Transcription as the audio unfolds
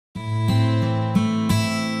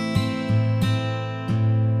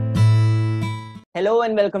Hello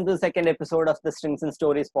and welcome to the second episode of the Strings and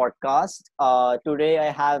Stories podcast. Today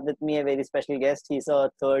I have with me a very special guest. He's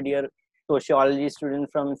a third year sociology student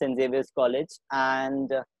from St. Xavier's College,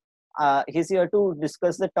 and he's here to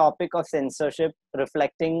discuss the topic of censorship,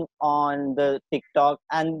 reflecting on the TikTok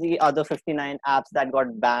and the other 59 apps that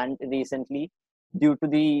got banned recently due to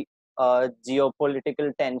the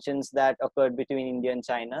geopolitical tensions that occurred between India and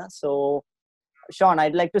China. So, Schwn,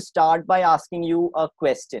 I'd like to start by asking you a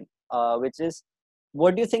question, which is,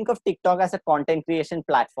 what do you think of TikTok as a content creation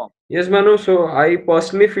platform? Yes, Manu. So I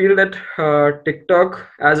personally feel that TikTok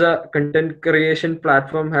as a content creation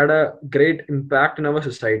platform had a great impact in our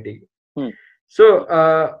society. Hmm. So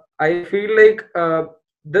I feel like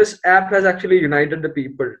this app has actually united the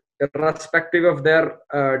people, irrespective of their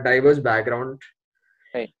diverse background.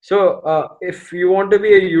 Right. So if you want to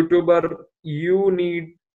be a YouTuber, you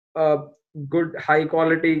need a good high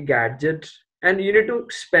quality gadget and you need to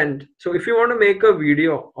spend. So if you want to make a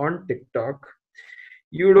video on TikTok,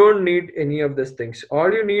 you don't need any of these things.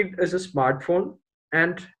 All you need is a smartphone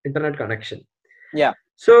and internet connection. Yeah.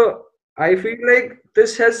 So I feel like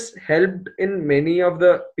this has helped in many of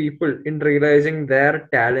the people in realizing their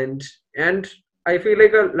talent, and I feel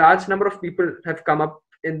like a large number of people have come up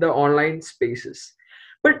in the online spaces.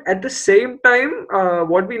 But at the same time,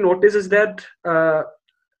 what we notice is that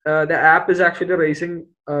the app is actually raising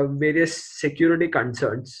various security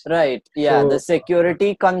concerns. Right. Yeah. The So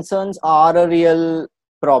security concerns are a real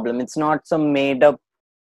problem. It's not some made up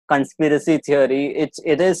conspiracy theory.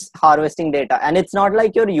 It is harvesting data, and it's not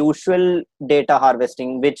like your usual data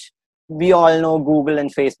harvesting, which we all know Google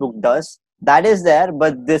and Facebook does. That is there,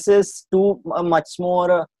 but this is to a much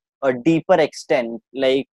more a deeper extent.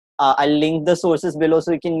 Like I'll link the sources below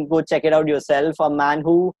so you can go check it out yourself. A man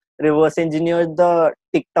who reverse engineered the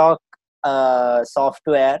TikTok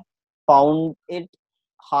software found it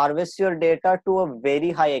harvests your data to a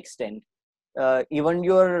very high extent, even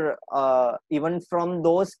from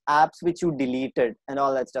those apps which you deleted and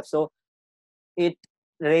all that stuff. So it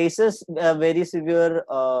raises a very severe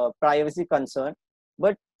privacy concern,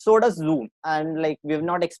 but so does Zoom, and like we've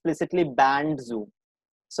not explicitly banned Zoom.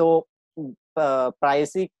 So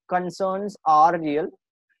privacy concerns are real,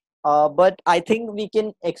 but I think we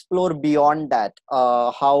can explore beyond that,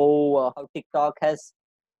 how TikTok has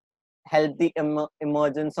help the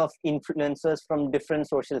emergence of influencers from different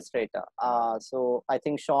social strata. So I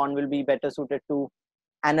think Schwn will be better suited to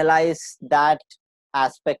analyze that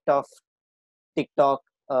aspect of TikTok,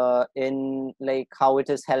 in like how it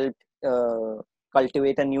has helped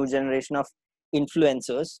cultivate a new generation of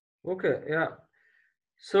influencers. okay, yeah.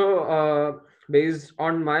 So, based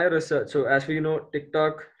on my research, so as we know,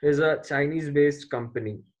 TikTok is a Chinese-based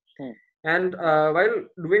company, Hmm. and while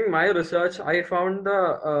doing my research, I found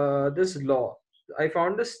the this law. I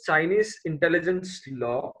found this Chinese intelligence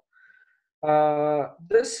law.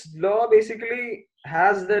 This law basically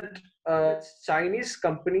has that Chinese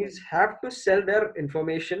companies have to sell their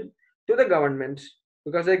information to the government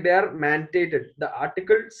because like they are mandated. The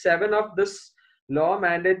Article 7 of this law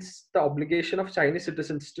mandates the obligation of Chinese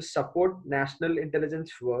citizens to support national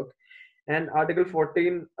intelligence work, and Article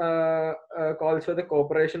 14 calls for the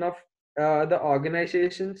cooperation of the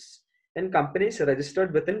organizations and companies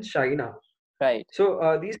registered within China. Right.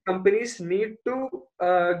 So these companies need to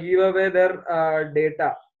give away their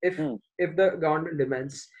data Hmm. if the government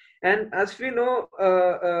demands. And as we know,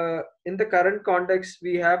 in the current context,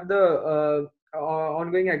 we have the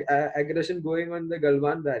ongoing aggression going on in the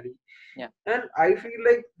Galwan Valley, Yeah. and I feel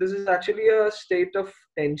like this is actually a state of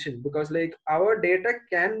tension because like our data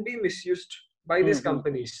can be misused by Hmm. these Hmm.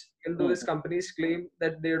 companies, even though Hmm. these companies claim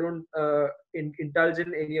that they don't indulge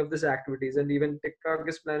in any of these activities, and even TikTok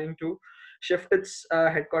is planning to shift its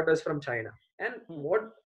headquarters from China. And Hmm. what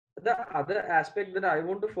the other aspect that I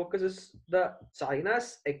want to focus is the China's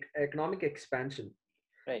economic expansion.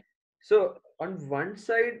 Right. So on one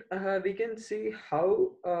side, we can see how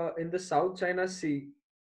in the South China Sea,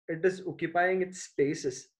 it is occupying its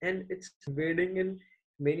spaces and it's invading in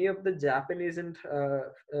many of the Japanese and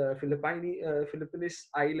Philippines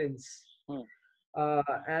islands. Hmm.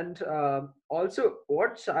 And also,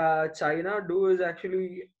 what China do is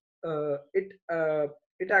actually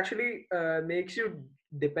it actually makes you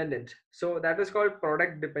dependent. So that is called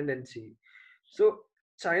product dependency. So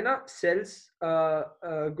China sells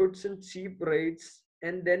goods in cheap rates,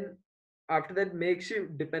 and then after that makes you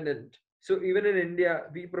dependent. So even in India,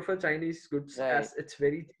 we prefer Chinese goods Right. as it's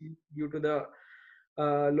very cheap due to the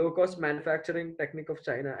low cost manufacturing technique of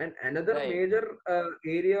China. And another Right. major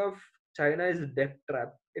area of China is debt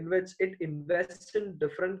trap, in which it invests in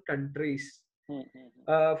different countries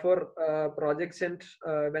for projects, and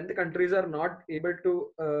when the countries are not able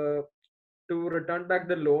to return back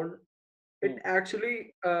the loan, it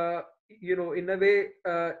actually in a way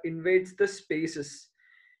invades the spaces,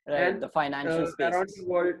 Right, and the financial around the spaces.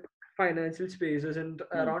 world, financial spaces, and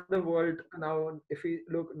Hmm. around the world now, if we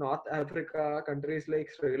look North Africa, countries like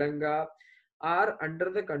Sri Lanka are under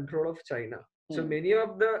the control of China. So Hmm. many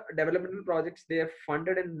of the developmental projects they have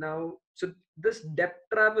funded, and now so this debt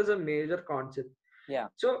trap is a major concept. Yeah.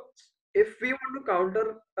 So if we want to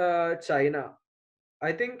counter China,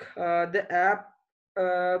 I think the app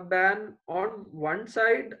ban on one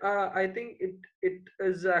side, I think it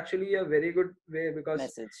is actually a very good way, because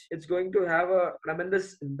Message. it's going to have a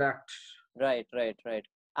tremendous impact. Right, right, right.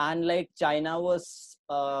 And like China was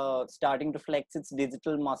starting to flex its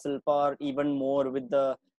digital muscle power even more with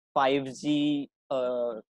the 5G,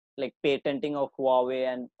 like patenting of Huawei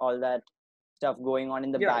and all that stuff going on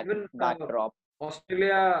in the Yeah, even backdrop.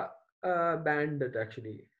 Australia banned it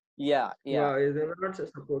actually. Yeah, yeah. Wow, they were not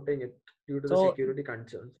supporting it due to the So security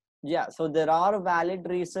concerns. yeah, so there are valid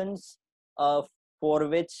reasons uh, for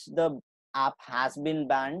which the app has been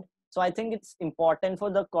banned. So I think it's important for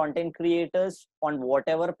the content creators on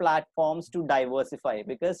whatever platforms to diversify,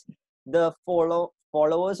 because the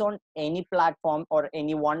followers on any platform or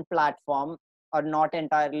any one platform are not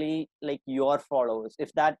entirely like your followers.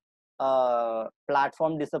 If that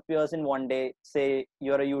platform disappears in one day, say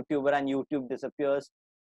you're a YouTuber and YouTube disappears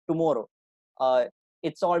tomorrow, uh,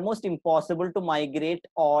 it's almost impossible to migrate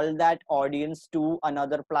all that audience to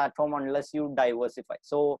another platform unless you diversify.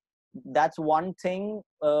 So that's one thing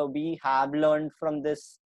we have learned from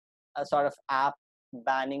this sort of app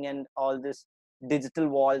banning and all this digital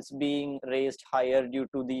walls being raised higher due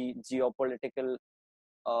to the geopolitical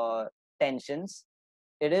uh, tensions.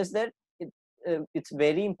 It is that it's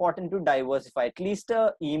very important to diversify at least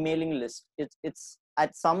a emailing list. It's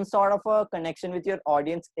at some sort of a connection with your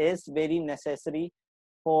audience is very necessary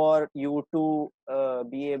for you to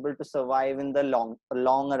be able to survive in the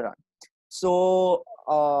longer run. So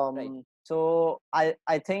Right. so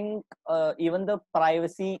I think even the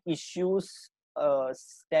privacy issues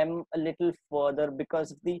stem a little further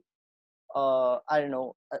because of the I don't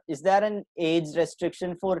know. Is there an age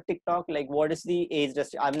restriction for TikTok? Like, what is the age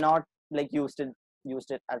restriction? I've not like used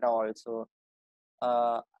it at all, so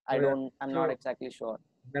I Oh yeah. don't. I'm not So exactly sure.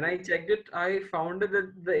 when I checked it, I found it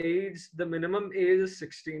that the minimum age is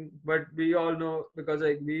 16. But we all know, because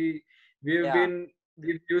like we've Yeah, been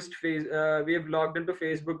we've used we have logged into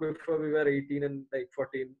Facebook before we were 18 and like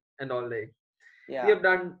 14 and all, like we yeah. have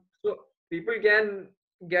done. So people can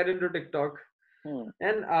get into TikTok, Hmm.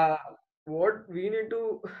 and what we need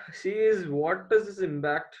to see is what is this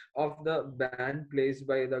impact of the ban placed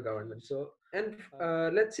by the government. So, and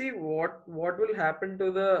let's see what will happen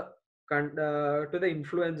to to the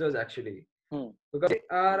influencers actually, Hmm. because they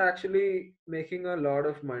are actually making a lot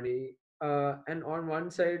of money, and on one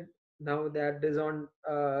side now that is on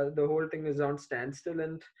the whole thing is on standstill,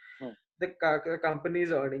 and Hmm. the company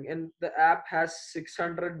is earning, and the app has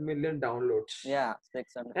 600 million downloads, Yeah,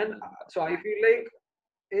 600 and million. so I feel like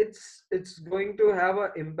it's going to have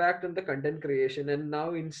an impact on the content creation. And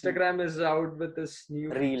now Hmm. Instagram is out with this new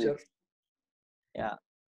feature. Reels. Yeah,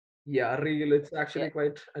 Yeah, Reel. It's yeah, actually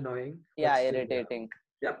quite annoying, but yeah. still, yeah, Irritating.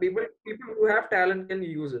 yeah. People who have talent can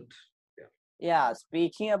use it. Yeah. Yeah.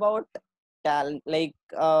 Speaking about talent, like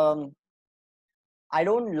I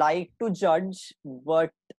don't like to judge,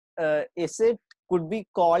 but is it, could we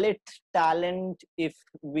call it talent if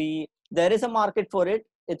we, there is a market for it?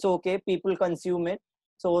 It's okay, people consume it,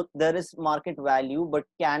 so there is market value. But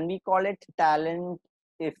can we call it talent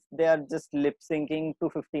if they are just lip syncing to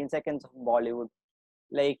 15 seconds of Bollywood?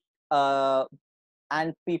 Like, uh,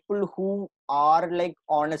 and people who are like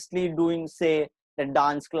honestly doing, say, a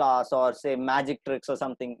dance class or say magic tricks or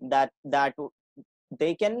something, that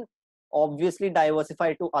they can obviously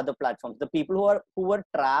diversify to other platforms. The people who were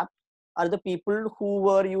trapped are the people who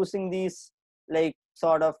were using these like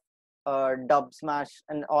sort of dub smash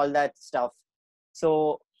and all that stuff.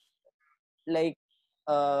 So like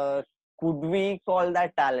uh could we call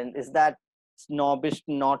that talent? Is that snobbish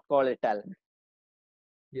to not call it talent?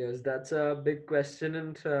 Yes, that's a big question.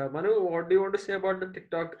 And Manu, what do you want to say about the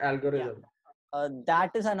TikTok Yeah, algorithm?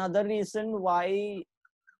 that is another reason why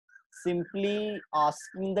simply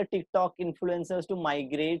asking the TikTok influencers to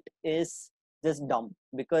migrate is just dumb,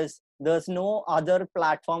 because there's no other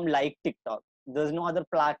platform like TikTok. There's no other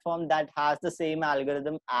platform that has the same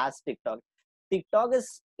algorithm as TikTok. TikTok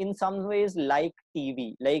is in some ways like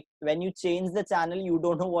TV. Like when you change the channel, you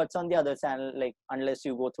don't know what's on the other channel, like unless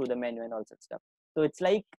you go through the menu and all that stuff. So it's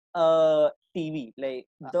like TV. Like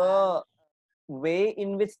way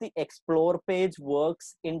in which the explore page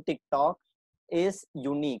works in TikTok is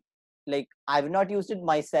unique. Like, I've not used it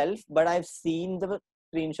myself, but I've seen the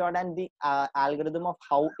screenshot and the algorithm of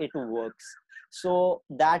how it works. So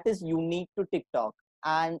that is unique to TikTok.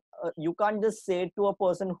 And you can't just say to a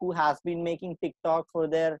person who has been making TikTok for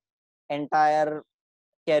their entire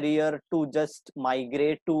career to just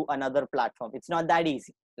migrate to another platform. It's not that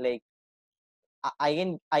easy. Like,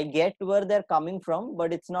 I get where they're coming from,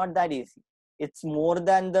 but it's not that easy. It's more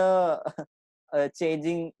than the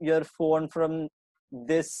changing your phone from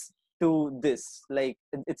this to this. Like,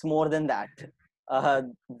 it's more than that.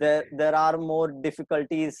 There are more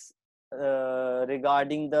difficulties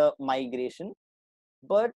regarding the migration,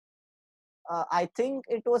 but I think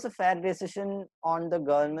it was a fair decision on the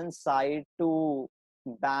government side to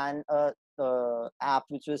ban a app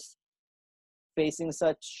which was facing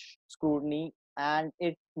such scrutiny, and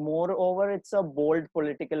it moreover it's a bold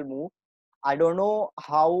political move. I don't know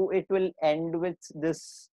how it will end with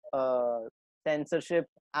this censorship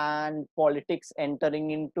and politics entering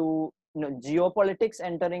into, geopolitics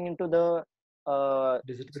entering into the uh,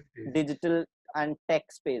 Digital space. digital and tech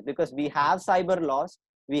space, because we have cyber laws,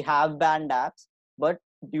 we have banned apps, but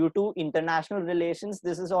due to international relations,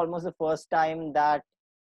 this is almost the first time that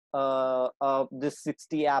this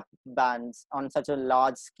 60 app bans on such a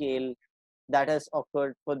large scale that has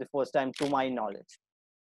occurred for the first time to my knowledge.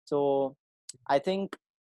 So I think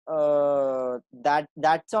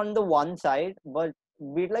that's on the one side, but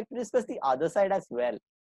we'd like to discuss the other side as well,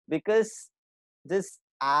 because this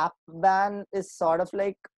app ban is sort of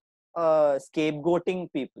like scapegoating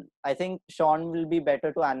people. I think Schwn will be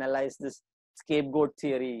better to analyze this scapegoat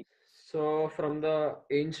theory. So from the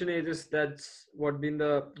ancient ages, that's what been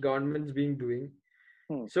the government's been doing.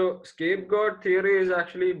 Hmm. So scapegoat theory is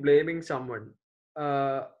actually blaming someone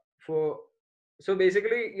uh, for. So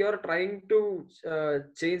basically, you're trying to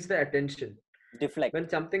change the attention Deflect. when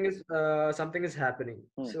something is happening.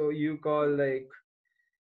 Hmm. So you call like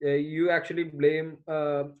you actually blame.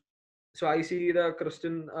 So I see the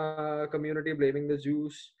Christian community blaming the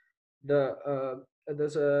Jews.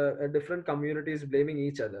 There's different communities blaming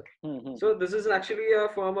each other. Hmm. Hmm. So this is actually a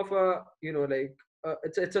form of a like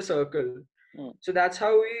it's a circle. Hmm. So that's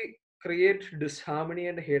how we create disharmony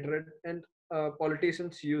and hatred, and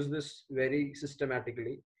politicians use this very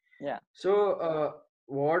systematically. Yeah. So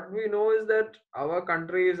what we know is that our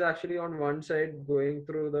country is actually on one side going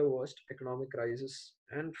through the worst economic crisis,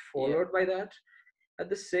 and Yeah. followed by that, at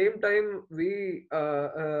the same time,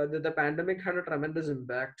 the pandemic had a tremendous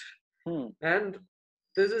impact, Hmm. and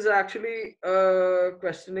this is actually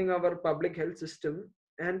questioning our public health system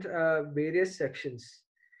and various sections.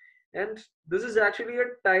 And this is actually a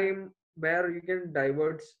time where you can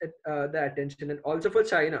divert the attention, and also for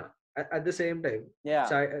China at the same time. Yeah.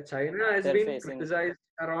 China has They're been facing. criticized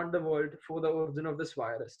around the world for the origin of this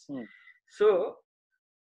virus. Hmm. So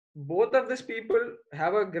both of these people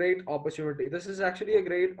have a great opportunity. This is actually a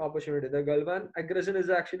great opportunity. The Galvan aggression is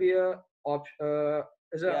actually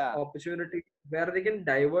is a Yeah. opportunity where they can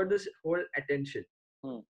divert this whole attention.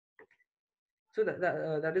 Hmm. So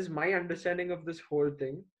that is my understanding of this whole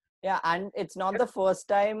thing. Yeah, and it's not the first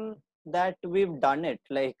time that we've done it.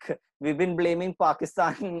 Like, we've been blaming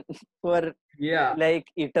Pakistan for Yeah, like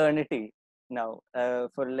eternity now.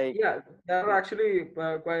 For like, yeah. There are actually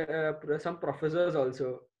quite some professors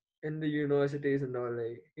also in the universities and all.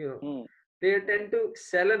 Like hmm, they tend to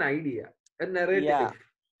sell an idea, a narrative. yeah,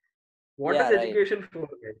 What is yeah, right. education for?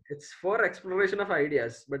 Like, it's for exploration of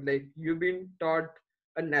ideas, but like you've been taught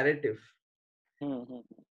a narrative. Hmm, hmm.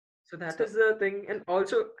 So that So is the thing. And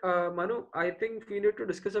also, Manu, I think we need to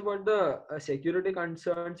discuss about the security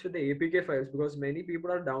concerns with the APK files, because many people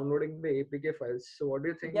are downloading the APK files. So what do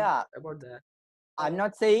you think yeah, about that? I'm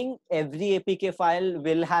not saying every APK file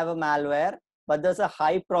will have a malware, but there's a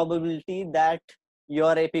high probability that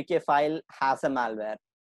your APK file has a malware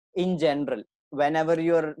in general. Whenever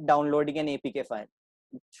you're downloading an APK file,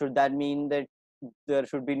 should that mean that there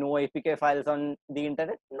should be no APK files on the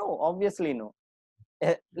internet? No, obviously no.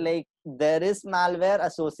 Yeah. Like, there is malware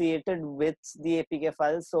associated with the APK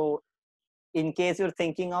files. So in case you're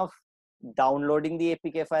thinking of downloading the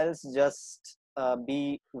APK files, just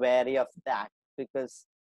be wary of that, because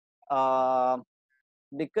uh,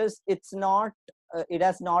 it's not it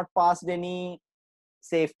has not passed any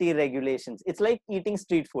safety regulations. It's like eating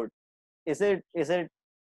street food. Is it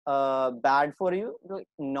bad for you? Like,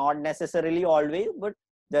 not necessarily always, but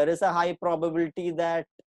there is a high probability that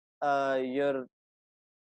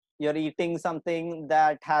you're eating something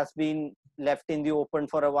that has been left in the open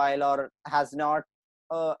for a while, or has not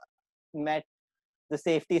uh, met the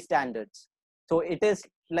safety standards. So it is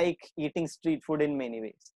like eating street food in many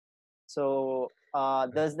ways. So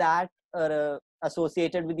there's that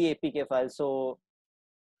associated with the APK file. So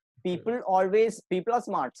people are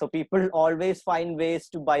smart, so people always find ways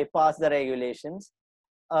to bypass the regulations.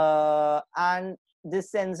 And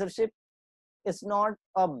this censorship is not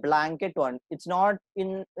a blanket one. It's not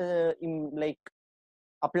in like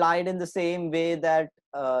applied in the same way that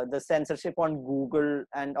the censorship on Google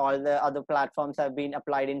and all the other platforms have been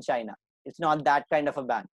applied in China. It's not that kind of a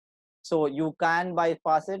ban. So you can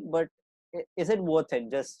bypass it, but is it worth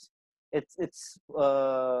it? Just it's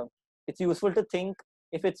useful to think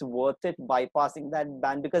if it's worth it bypassing that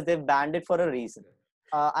ban, because they've banned it for a reason.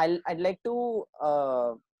 I'd like to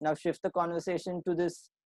now shift the conversation to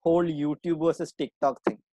this whole YouTube versus TikTok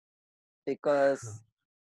thing, because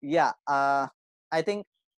yeah, I think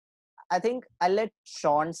I'll let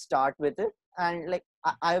Schwn start with it. And like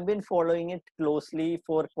I've been following it closely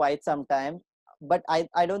for quite some time, but I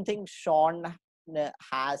don't think Schwn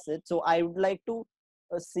has it. So I would like to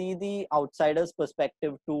see the outsider's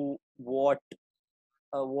perspective to what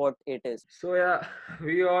it is. So yeah,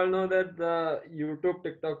 we all know that the YouTube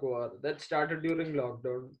TikTok war that started during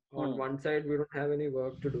lockdown. On Hmm. one side, we don't have any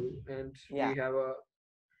work to do, and Yeah.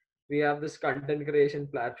 we have this content creation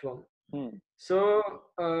platform. Hmm. So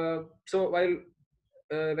so while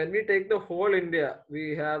when we take the whole India,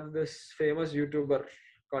 we have this famous YouTuber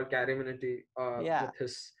called Kariminity Yeah. with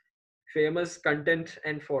his famous content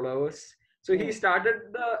and followers. So he Hmm. started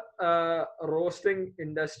the roasting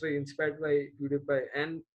industry inspired by PewDiePie,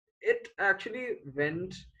 and it actually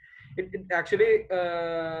went. It actually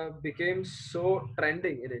became so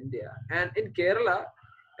trending in India, and in Kerala,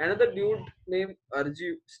 another dude named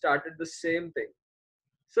Arju started the same thing.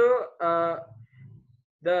 So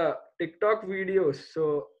the TikTok videos.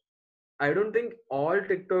 So I don't think all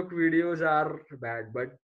TikTok videos are bad, but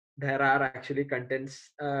there are actually contents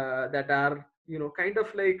that are kind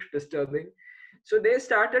of like disturbing. So they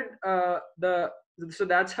started so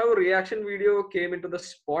that's how reaction video came into the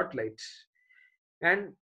spotlight.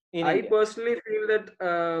 And In I India. personally feel that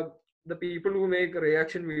the people who make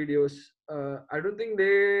reaction videos, I don't think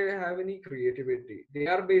they have any creativity. They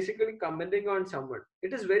are basically commenting on someone.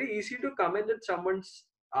 It is very easy to comment at someone's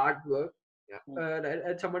artwork, Hmm.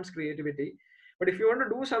 at someone's creativity. But if you want to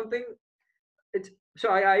do something, it's so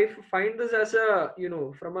I find this as a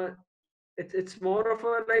from a it's more of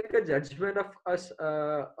a like a judgment of us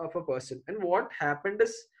of a person. And what happened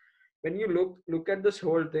is, when you look at this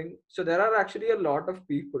whole thing, so there are actually a lot of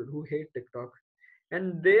people who hate TikTok,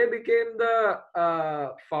 and they became the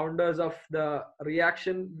founders of the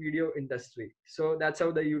reaction video industry. So that's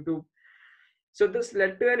how the YouTube, so this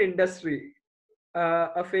led to an industry,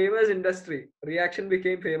 a famous industry. Reaction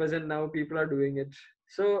became famous, and now people are doing it.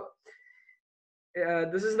 So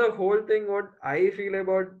this is the whole thing what I feel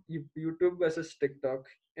about YouTube versus TikTok.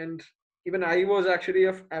 And even I was actually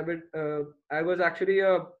I was actually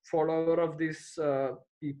a follower of these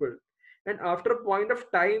people. And after a point of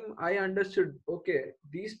time, I understood, okay,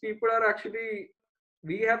 these people are actually,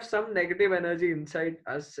 we have some negative energy inside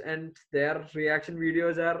us, and their reaction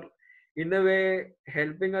videos are in a way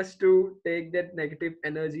helping us to take that negative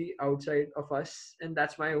energy outside of us. And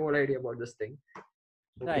that's my whole idea about this thing.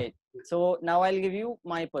 Okay. Right. So now I'll give you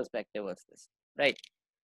my perspective of this. Right.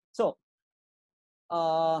 So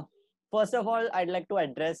uh, first of all, I'd like to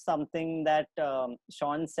address something that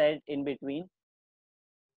Schwn said in between.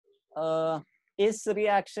 Uh, is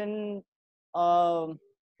reaction um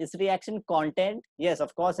is reaction content? Yes,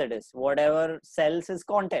 of course it is. Whatever sells is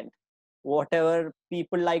content. Whatever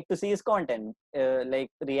people like to see is content. Like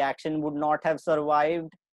reaction would not have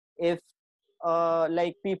survived if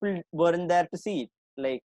like people weren't there to see it.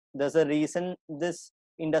 Like there's a reason this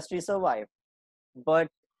industry survived. But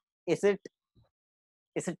is it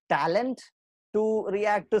talent to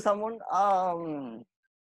react to someone? I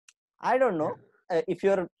don't know if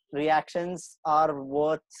your reactions are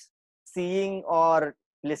worth seeing or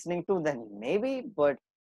listening to, then maybe, but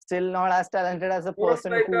still not as talented as the More of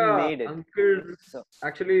person like who made it. uncles, So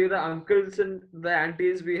actually the uncles and the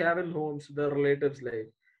aunties we have in homes, the relatives,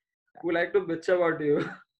 like, who like to bitch about you.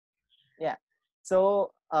 yeah,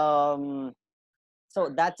 so so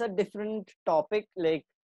that's a different topic. Like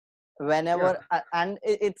Yeah. whenever and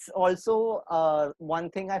it's also one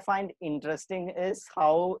thing I find interesting is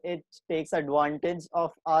how it takes advantage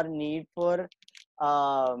of our need for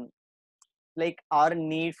um, like our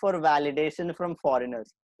need for validation from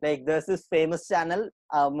foreigners. Like there's this famous channel,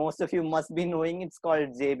 most of you must be knowing, it's called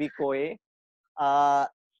JB Koe. uh,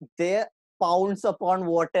 they pounce upon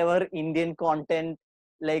whatever Indian content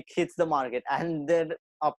like hits the market, and they're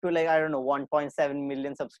up to like I don't know 1.7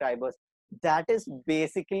 million subscribers. that is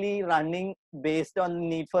basically running based on the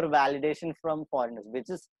need for validation from foreigners, which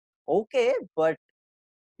is okay, but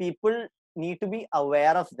people need to be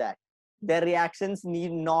aware of that. Their reactions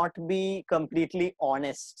need not be completely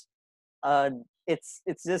honest. uh, it's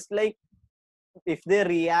just like, if they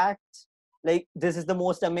react like, this is the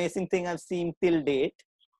most amazing thing I've seen till date,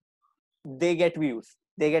 they get views,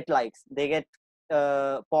 they get likes, they get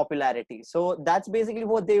popularity. So that's basically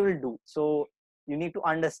what they will do. So you need to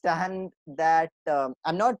understand that.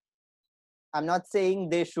 I'm not saying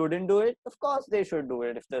they shouldn't do it. Of course they should do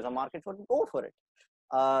it. If there's a market for it, go for it.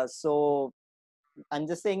 So I'm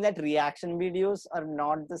just saying that reaction videos are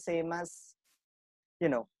not the same as, you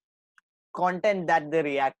know, content that they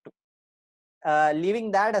react to.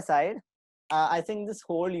 Leaving that aside, I think this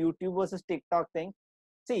whole YouTube versus TikTok thing,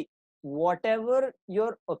 see, whatever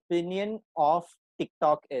your opinion of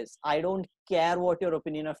TikTok is, I don't care what your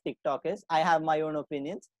opinion of TikTok is. I have my own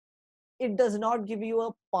opinions. It does not give you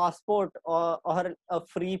a passport or a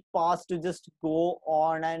free pass to just go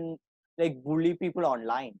on and like bully people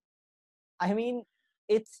online. I mean,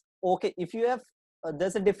 it's okay if you have.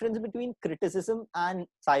 There's a difference between criticism and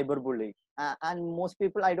cyberbullying, and most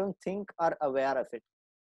people, I don't think, are aware of it.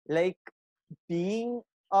 Like, being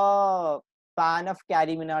a fan of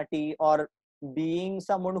Carrie Minati, or being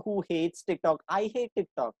someone who hates TikTok. I hate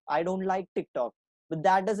TikTok. I don't like TikTok. But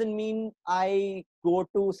that doesn't mean I go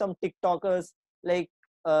to some TikTokers like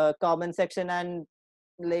comment section and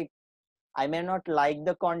like, I may not like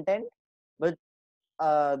the content, but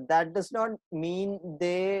that does not mean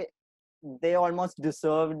they almost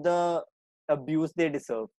deserve the abuse they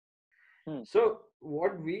deserve. Hmm. So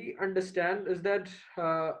what we understand is that,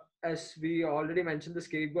 as we already mentioned, the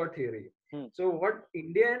scapegoat theory. Hmm. So what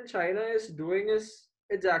India and China is doing is,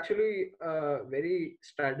 it's actually very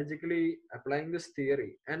strategically applying this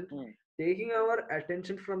theory and Hmm. taking our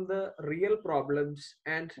attention from the real problems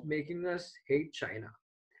and Hmm. making us hate China.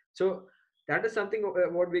 So that is something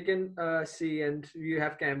what we can see, and you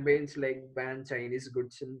have campaigns like ban Chinese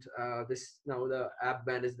goods, and this now the app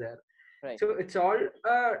ban is there. Right. So it's all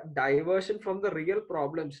a diversion from the real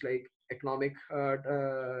problems like economic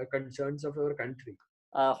concerns of our country.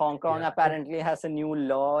 Hong Kong Yeah, and apparently has a new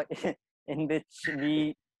law in which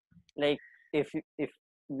we, like, if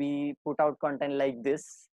we put out content like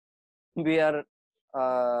this, we are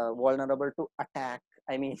vulnerable to attack.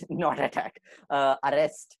 I mean, not attack,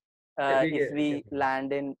 arrest, yeah, if we we can.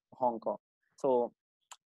 land in Hong Kong. So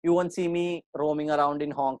you won't see me roaming around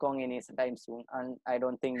in Hong Kong anytime soon, and I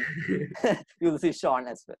don't think you'll see Schwn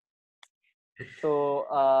as well. So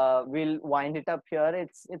we'll wind it up here.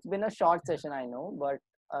 It's been a short session, I know, but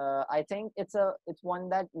I think it's one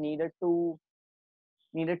that needed to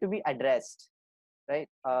be addressed, right?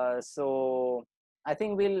 So I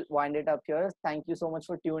think we'll wind it up here. Thank you so much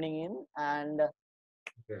for tuning in, and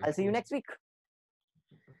Okay, I'll see you next week.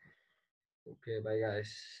 okay, bye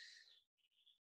guys.